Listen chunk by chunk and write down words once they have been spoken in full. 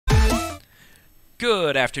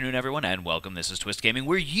Good afternoon, everyone, and welcome. This is Twist Gaming,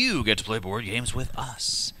 where you get to play board games with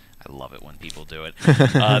us. I love it when people do it.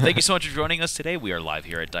 Thank you so much for joining us today. We are live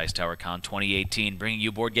here at Dice Tower Con 2018, bringing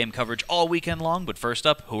you board game coverage all weekend long. But first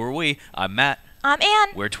up, who are we? I'm Matt. I'm Ann.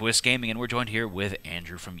 We're Twist Gaming, and we're joined here with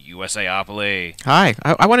Andrew from USAopoly. Hi.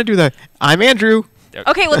 I want to do the I'm Andrew.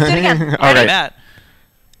 Okay, let's do it again. All right. Matt.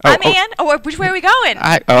 I'm Ann. Oh, which way are we going?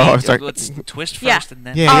 I'm sorry. Let's twist first Yeah. and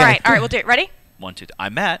then... Yeah. All right, we'll do it. Ready? 1, 2, 3.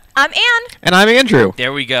 I'm Matt. I'm Ann. And I'm Andrew.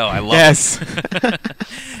 There we go. I love Yes. it.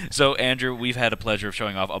 So, Andrew, we've had a pleasure of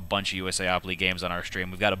showing off a bunch of USAopoly games on our stream.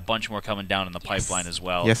 We've got a bunch more coming down in the pipeline as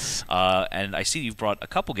well. Yes. And I see you've brought a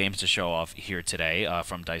couple games to show off here today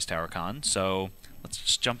from Dice Tower Con. So let's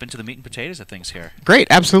just jump into the meat and potatoes of things here. Great.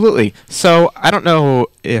 Absolutely. So I don't know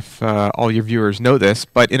if all your viewers know this,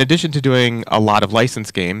 but in addition to doing a lot of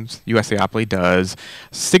licensed games, USAopoly does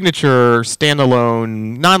signature,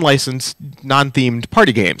 standalone, non-licensed, non-themed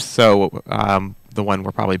party games. So the one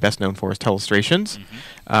we're probably best known for is Telestrations.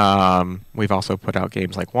 We've also put out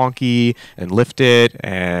games like Wonky and Lift It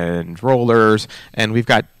and Rollers, and we've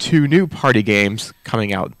got 2 new party games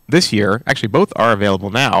coming out this year. Actually, both are available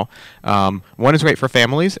now. One is great for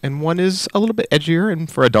families, and one is a little bit edgier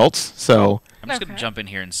and for adults. So I'm just going to jump in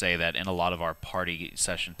here and say that in a lot of our party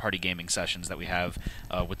gaming sessions that we have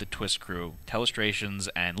with the Twist crew, Telestrations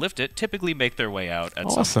and Lift It typically make their way out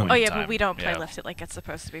at some point Oh in yeah, time. but we don't play Lift It like it's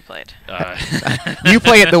supposed to be played. you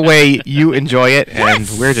play it the way you enjoy it, and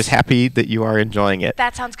we're just happy that you are enjoying it.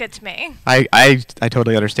 That sounds good to me. I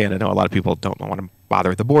totally understand. I know a lot of people don't want to bother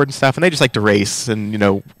with the board and stuff, and they just like to race and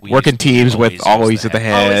work in teams with always at the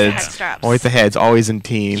heads, always the heads, always in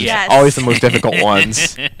teams, Yes. always the most difficult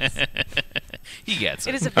ones. He gets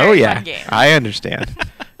it. It is a very fun game. I understand.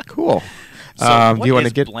 Cool. So do you want to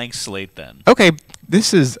is get Blank Slate then? Okay,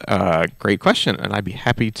 this is a great question, and I'd be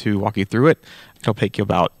happy to walk you through it. It'll take you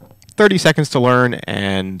about 30 seconds to learn,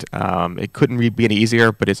 and it couldn't be any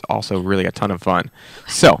easier, but it's also really a ton of fun.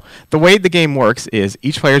 So the way the game works is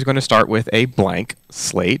each player is going to start with a blank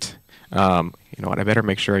slate. You know what? I better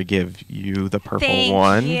make sure I give you the purple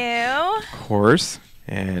one. Thank you. Of course.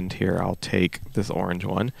 And here, I'll take this orange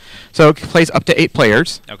one. So it plays up to 8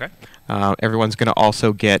 players. Okay. Everyone's going to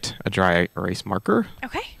also get a dry erase marker.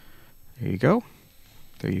 Okay. There you go.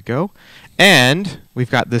 There you go. And we've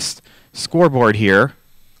got this scoreboard here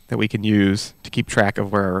that we can use to keep track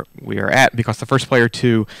of where we are at, because the first player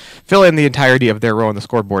to fill in the entirety of their row on the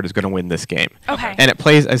scoreboard is going to win this game. Okay. And it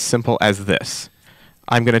plays as simple as this.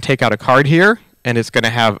 I'm going to take out a card here, and it's going to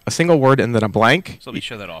have a single word and then a blank. So let me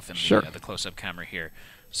show that off in the close-up camera here.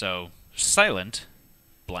 So, silent,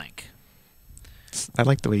 blank. I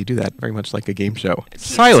like the way you do that, very much like a game show. It's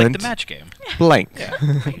Silent, like the match game. blank. Yeah,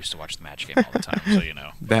 I used to watch the match game all the time, so you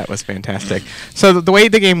know. That was fantastic. So the way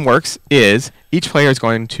the game works is each player is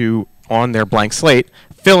going to, on their blank slate,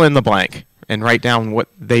 fill in the blank and write down what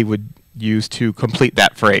they would use to complete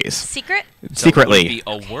that phrase. Secret? Secretly.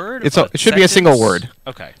 So would it be a word? It should be a single word.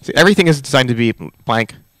 Okay. So everything is designed to be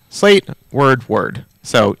blank slate, word, word.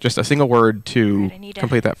 So just a single word to Right, I need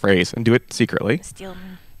complete that phrase, and do it secretly. Steal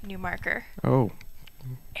new marker. Oh.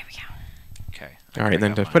 There we go. Okay. All right, and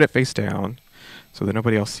then to put it face down so that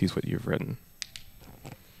nobody else sees what you've written.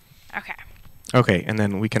 Okay. Okay, and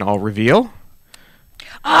then we can all reveal.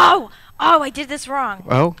 Oh, I did this wrong.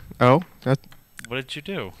 Oh, What did you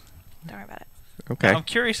do? Don't worry about it. okay. I'm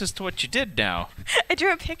curious as to what you did now. I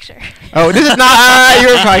drew a picture. Oh, this is not.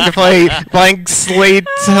 You're trying to play blank slate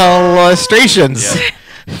illustrations.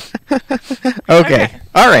 Okay.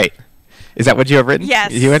 All right. Is that what you have written?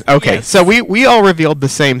 Yes. Okay. Yes. So we all revealed the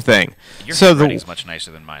same thing. Your So handwriting's much nicer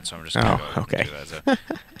than mine, so I'm just going to Oh, okay. do that.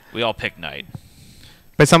 We all picked night.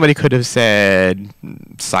 But somebody could have said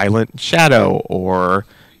silent shadow or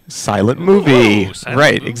silent movie. Ooh, silent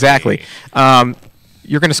right. movie. Exactly.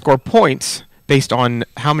 You're going to score points based on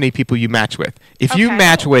how many people you match with. If you Okay.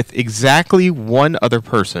 match with exactly one other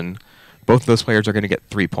person, both of those players are going to get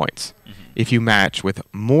 3 points. If you match with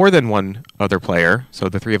more than one other player, so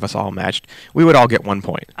the 3 of us all matched, we would all get 1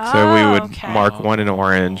 point. So we would okay. mark one in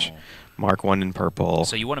orange, mark one in purple.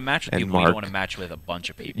 So you want to match with And people, you Mark. don't want to match with a bunch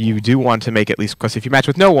of people. You do want to make at least, because if you match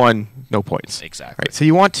with no one, no points. Exactly. Right. So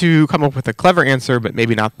you want to come up with a clever answer, but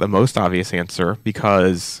maybe not the most obvious answer,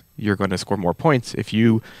 because you're going to score more points if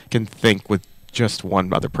you can think with just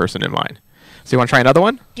one other person in mind. So you want to try another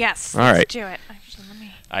one? Yes. All let's right. do it. Actually, let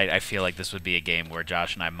me. I feel like this would be a game where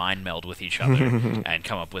Josh and I mind meld with each other and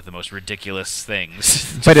come up with the most ridiculous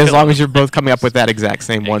things. But as long as you're both coming up with that exact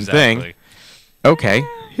same one thing. Exactly. Okay,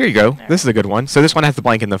 here you go. This is a good one. So this one has the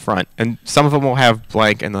blank in the front, and some of them will have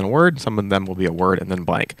blank and then a word. Some of them will be a word and then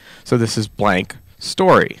blank. So this is blank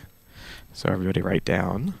story. So everybody write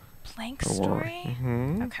down Blank Or- story?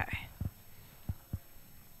 Mhm. Okay.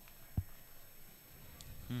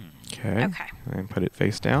 Okay. Okay. And put it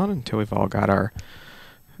face down until we've all got our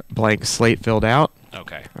blank slate filled out.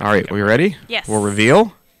 Okay. All right, we ready? Yes. We'll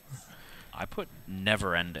reveal. I put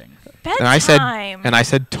never ending. Bedtime. And I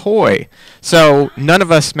said toy. So none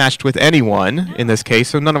of us matched with anyone in this case,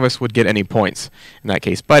 so none of us would get any points in that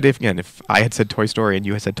case. But if I had said Toy Story and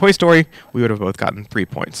you had said Toy Story, we would have both gotten 3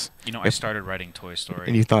 points. You know, I started writing Toy Story.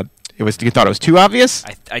 And you thought it was too obvious?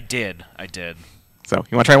 I did. So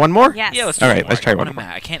you want to try one more? Yes. Yeah, let's All do right, one let's more. try one more.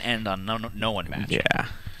 I can't end on no one match. Yeah.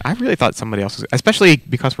 I really thought somebody else was, especially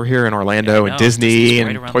because we're here in Orlando Yeah, I and know. Disney Disney's right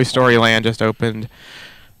and around Toy the Story corner. Land just opened.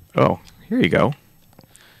 Oh, here you go.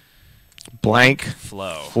 Blank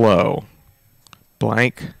Flow. flow.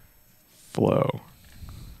 Blank flow.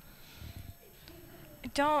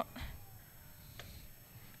 Don't.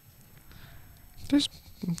 Just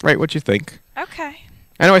write what you think. Okay.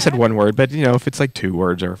 I know I said one word, but if it's like 2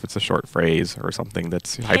 words or if it's a short phrase or something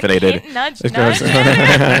that's hyphenated. Hint, nudge, it's nudge.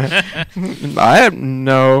 I have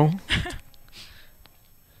no.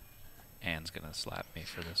 Anne's gonna slap me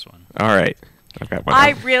for this one. All right. I've got one.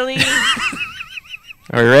 I out. really.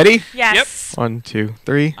 Are you ready? Yes. 1, 2,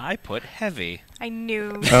 3. I put heavy. I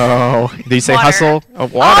knew. Oh, did you say Water. hustle? Oh,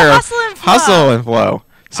 water. Oh, hustle and flow. Hustle and flow.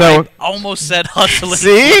 So, I almost said hustle and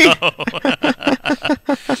See? flow.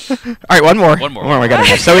 all right, one more. One more. I got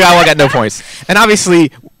no. So we all got no points. And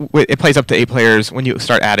obviously, it plays up to 8 players. When you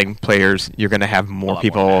start adding players, you're going to have more lot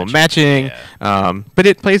people more matching. matching. But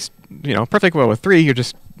it plays, perfectly well with 3. You're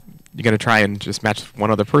going to try and just match one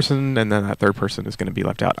other person, and then that third person is going to be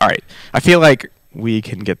left out. All right. I feel like we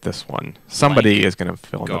can get this one. Somebody is going to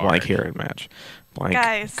fill in the blank guard. here and match. Blank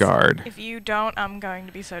Guys, guard. if you don't, I'm going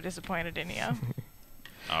to be so disappointed in you.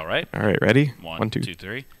 All right. All right, ready? 1, 2,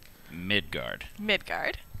 3. Midgard.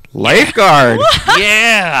 Midgard. Lifeguard.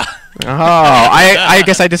 Yeah. Oh, I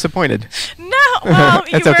guess I disappointed. No, well,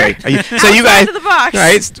 That's you okay. were So you guys, outside of the box.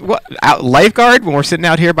 all right? Lifeguard when we're sitting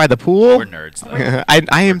out here by the pool. We're nerds though.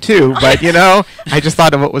 I am too, but I just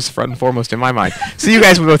thought of what was front and foremost in my mind. So you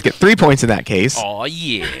guys would both get 3 points in that case, Oh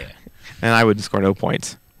yeah. and I would score no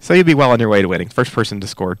points. So you'd be well on your way to winning. First person to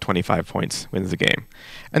score 25 points wins the game,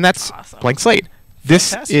 and that's Awesome. Blank Slate.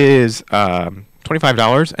 This Fantastic. is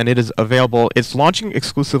 $25, and it is available. It's launching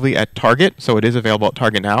exclusively at Target, so it is available at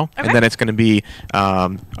Target now, Okay. and then it's going to be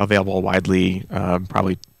available widely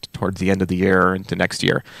probably towards the end of the year or into next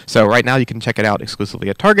year. So right now you can check it out exclusively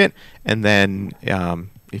at Target, and then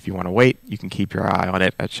if you want to wait, you can keep your eye on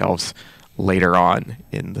it at shelves later on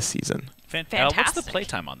in the season. What's the Fantastic.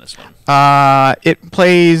 playtime on this one? It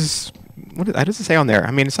plays. How does it say on there?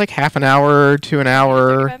 I mean, it's like half an hour to an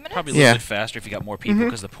hour. 35 minutes? Probably a little Yeah. bit faster if you got more people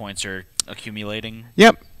because the points are accumulating.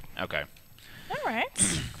 Yep. Okay. All right.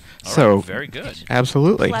 All So right, very good.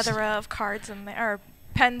 absolutely. Plethora of cards in there, or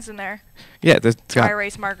pens in there. Yeah, it's Dry got.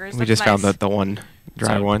 erase markers. We That's just found nice. the one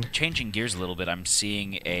dry So, one. Changing gears a little bit, I'm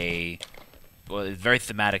seeing well, it's very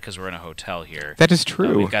thematic because we're in a hotel here. That is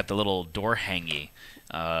true. We've got the little door hangy.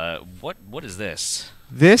 What is this?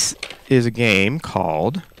 This is a game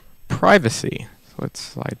called Privacy. So let's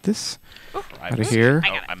slide this out of here. I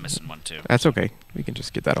got it. I'm missing one too. That's okay. We can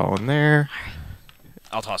just get that all in there.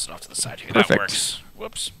 I'll toss it off to the side here. Perfect. That works.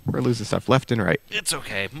 Whoops. We're losing stuff left and right. It's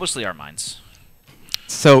okay. Mostly our minds.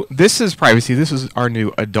 So this is Privacy. This is our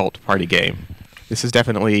new adult party game. This is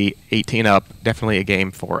definitely 18 up. Definitely a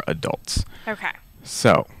game for adults. Okay.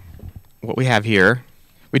 So what we have here,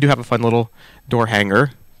 we do have a fun little door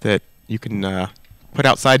hanger that you can put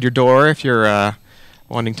outside your door if you're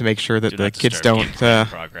wanting to make sure that Do the not kids disturb don't gameplay in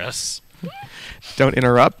progress. don't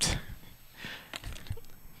interrupt.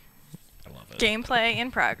 I love it. Gameplay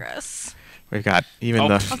in progress. We've got even Oh.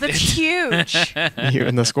 Oh, the that's huge.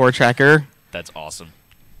 even the score tracker. That's awesome.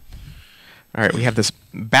 All right, we have this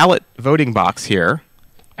ballot voting box here,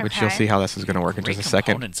 which you'll Okay. see how this is going to work in Great just a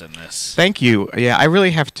second. components in this. Thank you. Yeah, I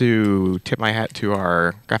really have to tip my hat to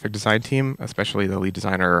our graphic design team, especially the lead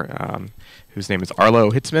designer, whose name is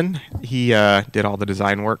Arlo Hitzman. He did all the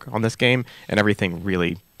design work on this game, and everything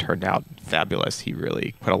really turned out fabulous. He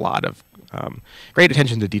really put a lot of great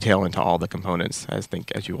attention to detail into all the components, as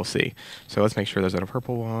you will see. So let's make sure there's a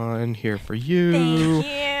purple one here for you.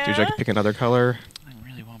 Thank Would you like to pick another color? I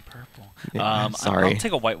really want purple. Yeah, sorry. I'll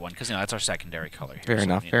take a white one because that's our secondary color here. Fair so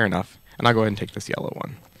enough, we need- fair enough. And I'll go ahead and take this yellow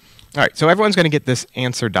one. All right, so everyone's going to get this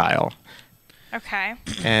answer dial. Okay.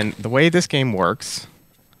 And the way this game works,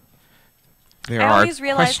 there I are always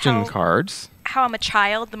realize question how- cards. How I'm a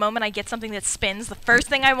child, the moment I get something that spins, the first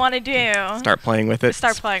thing I want to do Start playing with it. is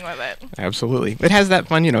start playing with it. Absolutely. It has that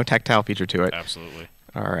fun, tactile feature to it. Absolutely.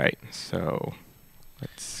 All right, so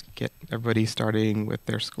let's get everybody starting with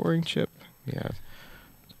their scoring chip. We have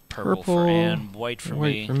Purple for Ann, white for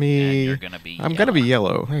me. for me. And you're going to be I'm yellow. going to be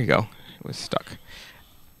yellow. There you go. It was stuck.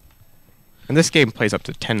 And this game plays up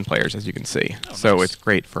to 10 players, as you can see. Oh, so nice. it's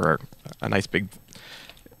great for a nice big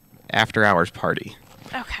after-hours party.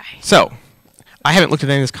 Okay. So, I haven't looked at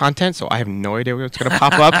any of this content, so I have no idea what's going to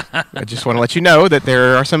pop up. I just want to let you know that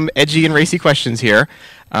there are some edgy and racy questions here.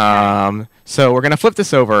 So we're going to flip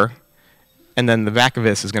this over, and then the back of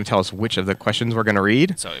this is going to tell us which of the questions we're going to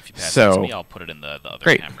read. So if you pass it to me, I'll put it in the other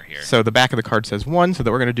Great. camera here. So the back of the card says 1, so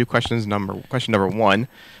that we're going to do question number 1.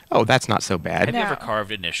 Oh, that's not so bad. Have you ever No.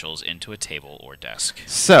 carved initials into a table or desk?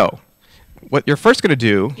 So, what you're first going to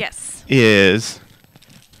do Yes. is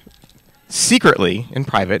secretly, in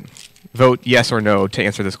private, vote yes or no to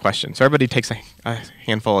answer this question. So everybody takes a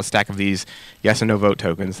handful, a stack of these yes and no vote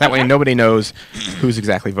tokens. That way Okay. nobody knows who's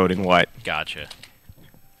exactly voting what. Gotcha.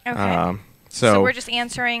 Okay. So So we're just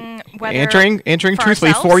answering whether answering for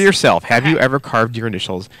truthfully for ourselves? yourself. Have you Okay. ever carved your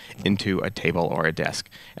initials into a table or a desk?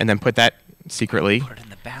 And then put that secretly Put it in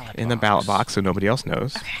the ballot in the ballot box so nobody else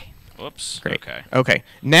knows. Okay. Whoops. Great. Okay. Okay.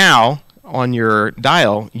 Now, on your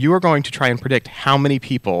dial, you are going to try and predict how many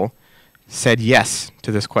people said yes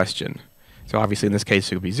to this question. So obviously, in this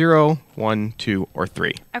case, it would be 0, 1, 2, or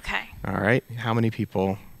 3. Okay. All right. How many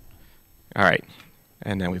people? All right.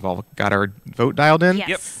 And then we've all got our vote dialed in? Yes.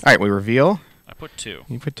 Yep. All right. We reveal. I put 2.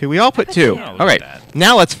 You put 2. We all put put 2. 2. Oh, look All right. at that.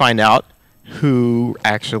 Now let's find out who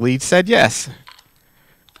actually said yes.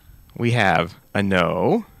 We have a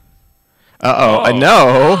no. Uh-oh. A Oh.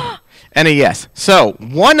 no. And a yes. So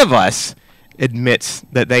one of us admits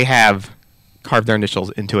that they have carved their initials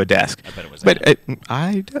into a desk. I bet it was But Ann.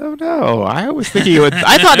 I don't know. I was thinking it would.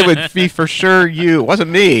 I thought it would be for sure you. It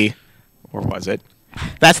wasn't me. Or was it?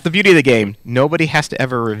 That's the beauty of the game. Nobody has to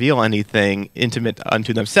ever reveal anything intimate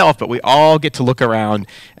unto themselves, but we all get to look around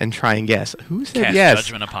and try and guess. Who said Cast yes?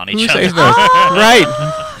 judgment upon Who each says other. no? Oh!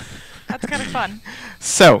 Right. That's kind of fun.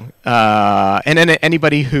 So, and then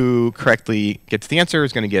anybody who correctly gets the answer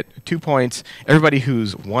is going to get 2 points. Everybody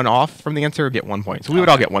who's one off from the answer will get 1 point. So we would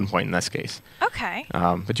all Okay. get 1 point in this case. Okay.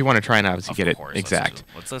 But you want to try and obviously Of get course. it exact.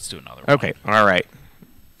 Let's do another one. Okay. All right.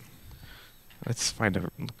 Let's find a.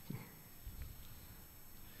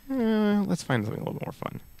 Let's find something a little more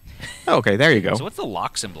fun. Okay, there you go. So what's the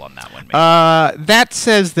lock symbol on that one? Maybe? That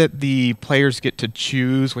says that the players get to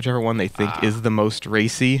choose whichever one they think is the most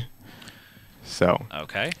racy. So,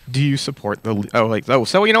 Okay. do you support the?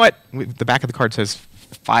 So you know what? The back of the card says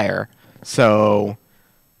fire. So,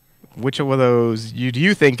 which of those do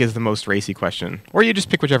you think is the most racy question, or you just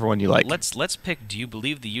pick whichever one you like? Let's pick. Do you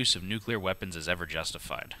believe the use of nuclear weapons is ever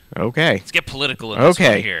justified? Okay. Let's get political in this one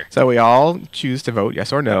Okay. here. So we all choose to vote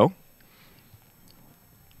yes or no.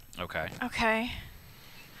 Okay. Okay.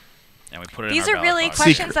 And we put it These in are our really ballot box.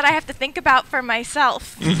 questions that I have to think about for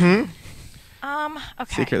myself. Mm-hmm.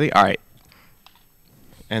 Okay. Secretly. All right.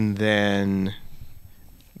 And then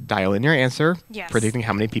dial in your answer, Yes. predicting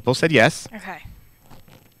how many people said yes. Okay.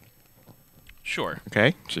 Sure.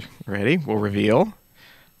 Okay. Ready? We'll reveal.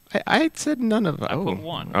 I said none of. I put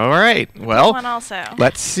 1. All right. Well, One also.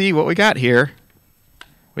 let's see what we got here.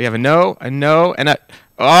 We have a no, and a.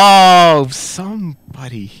 Oh,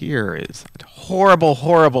 somebody here is a horrible,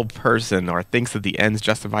 horrible person, or thinks that the ends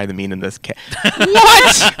justify the mean in this case.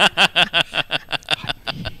 What?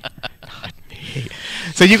 Not me.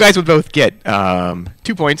 So you guys would both get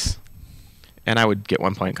 2 points, and I would get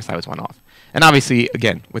 1 point because I was one off. And obviously,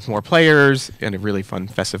 again, with more players and a really fun,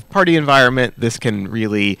 festive party environment, this can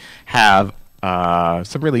really have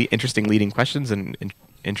some really interesting leading questions and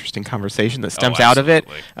interesting conversation that stems out of it.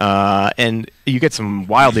 And you get some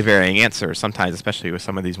wildly varying answers sometimes, especially with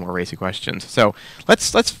some of these more racy questions. So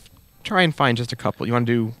let's try and find just a couple. Do you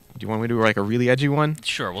want me to do like a really edgy one?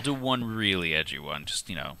 Sure. We'll do one really edgy one. Just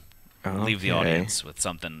leave the Okay. audience with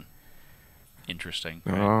something interesting.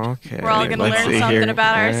 Right? Okay. We're all going to let's learn see something here.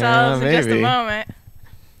 about ourselves in just a maybe. moment.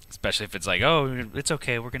 Especially if it's like, oh, it's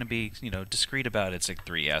okay. We're gonna be, discreet about it. It's like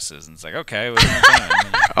 3 S's, and it's like, okay.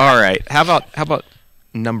 All right. How about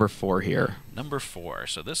number 4 here? Number 4.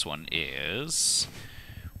 So this one is: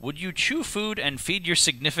 would you chew food and feed your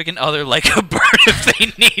significant other like a bird if they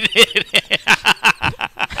needed it?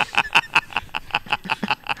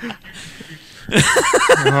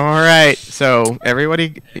 All right. So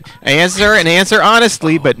everybody answer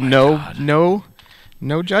honestly, but no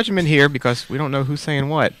judgment here because we don't know who's saying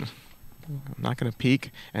what. I'm not going to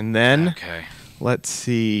peek. And then Okay. let's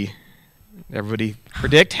see. Everybody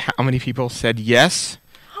predict how many people said yes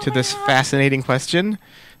to my this God. fascinating question.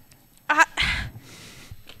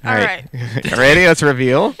 All right. Ready? Let's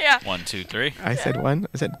reveal. Yeah. 1, 2, 3. I said one.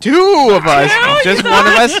 I said two of us. No, you Just thought- one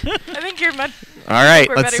of us. I think you're much. All right.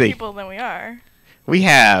 We're Let's better see. people than we are. We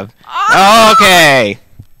have. Oh! Okay.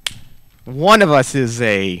 One of us is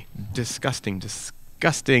a disgusting,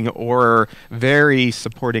 or very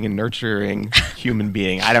supporting and nurturing human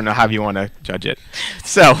being. I don't know how you want to judge it.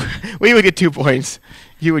 So we would get 2 points.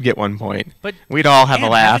 You would get 1 point. But we'd all have a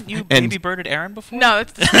laugh. Haven't you and baby birded Aaron before? No,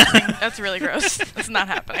 that's disgusting. That's really gross. That's not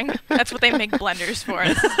happening. That's what they make blenders for.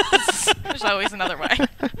 There's always another way.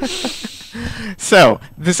 so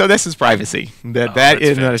this is privacy. That that's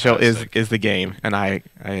in a nutshell fantastic. is the game, and I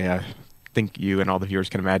think you and all the viewers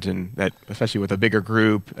can imagine that, especially with a bigger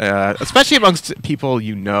group, especially amongst people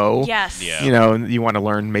you know. Yes. Yeah. You know, you want to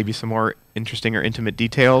learn maybe some more interesting or intimate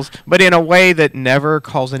details, but in a way that never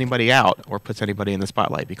calls anybody out or puts anybody in the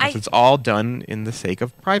spotlight, because it's all done in the sake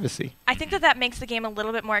of privacy. I think that makes the game a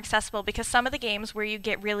little bit more accessible, because some of the games where you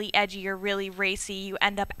get really edgy or really racy, you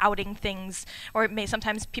end up outing things, or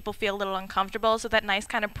sometimes people feel a little uncomfortable. So that nice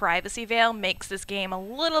kind of privacy veil makes this game a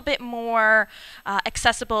little bit more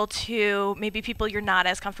accessible to maybe people you're not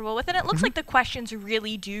as comfortable with. And it looks like the questions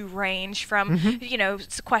really do range from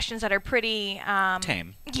questions that are pretty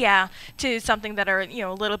Tame. Yeah, to something that are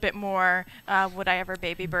a little bit more. Would I ever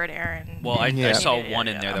baby bird Aaron? Well, I saw Yeah, one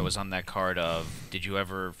in yeah. there that was on that card of, did you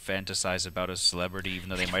ever fantasize about a celebrity even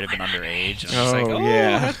though they might have been underage? And I was like, Oh,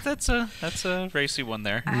 yeah. that's a racy one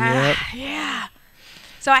there. Yep. Yeah.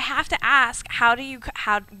 So I have to ask,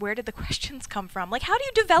 where did the questions come from? Like, how do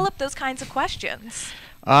you develop those kinds of questions?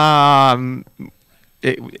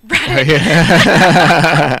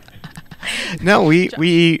 No,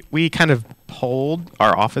 we kind of polled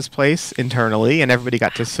our office place internally, and everybody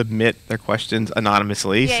got to submit their questions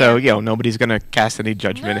anonymously. Yeah, so yeah. nobody's gonna cast any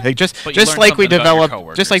judgment. No. Hey, just But you learned like we something about your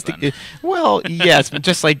developed, just like coworkers well, yes, but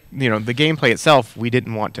just like the gameplay itself, we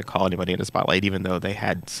didn't want to call anybody in the spotlight, even though they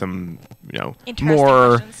had some Interesting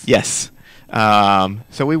more questions. yes.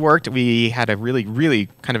 So we had a really, really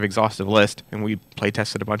kind of exhaustive list, and we play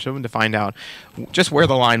tested a bunch of them to find out just where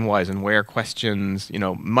the line was and where questions,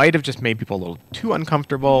 might have just made people a little too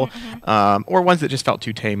uncomfortable, or ones that just felt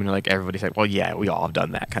too tame, and like everybody said, well, yeah, we all have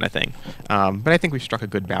done that kind of thing. But I think we struck a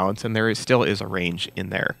good balance, and still is a range in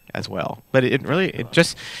there as well. But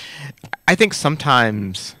I think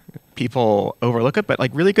sometimes people overlook it, but like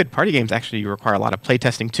really good party games actually require a lot of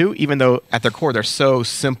playtesting too, even though at their core they're so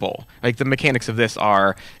simple. Like the mechanics of this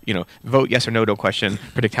are, vote yes or no to a question,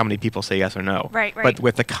 predict how many people say yes or no. Right. But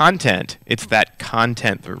with the content, it's that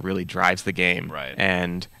content that really drives the game. Right.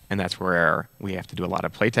 And that's where we have to do a lot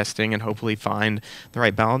of playtesting and hopefully find the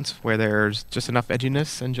right balance where there's just enough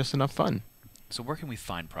edginess and just enough fun. So where can we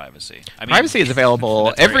find privacy? I mean, Privacy is available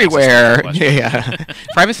that's a very everywhere. existential Yeah,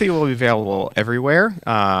 privacy will be available everywhere.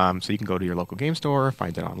 So you can go to your local game store,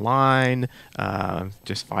 find it online,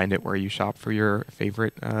 just find it where you shop for your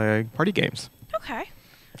favorite party games. Okay.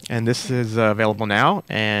 And this is available now,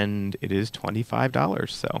 and it is $25.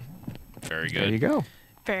 So Very good. there you go.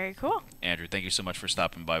 Very cool. Andrew, thank you so much for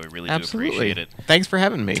stopping by. We really Absolutely. do appreciate it. Thanks for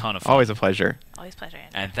having me. Ton of fun. Always a pleasure. Always a pleasure,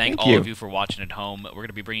 Andrew. And thank Thank all you. of you for watching at home. We're going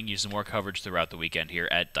to be bringing you some more coverage throughout the weekend here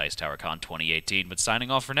at Dice Tower Con 2018. But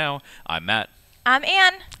signing off for now, I'm Matt. I'm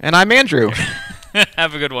Ann. And I'm Andrew.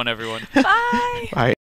 Have a good one, everyone. Bye. Bye.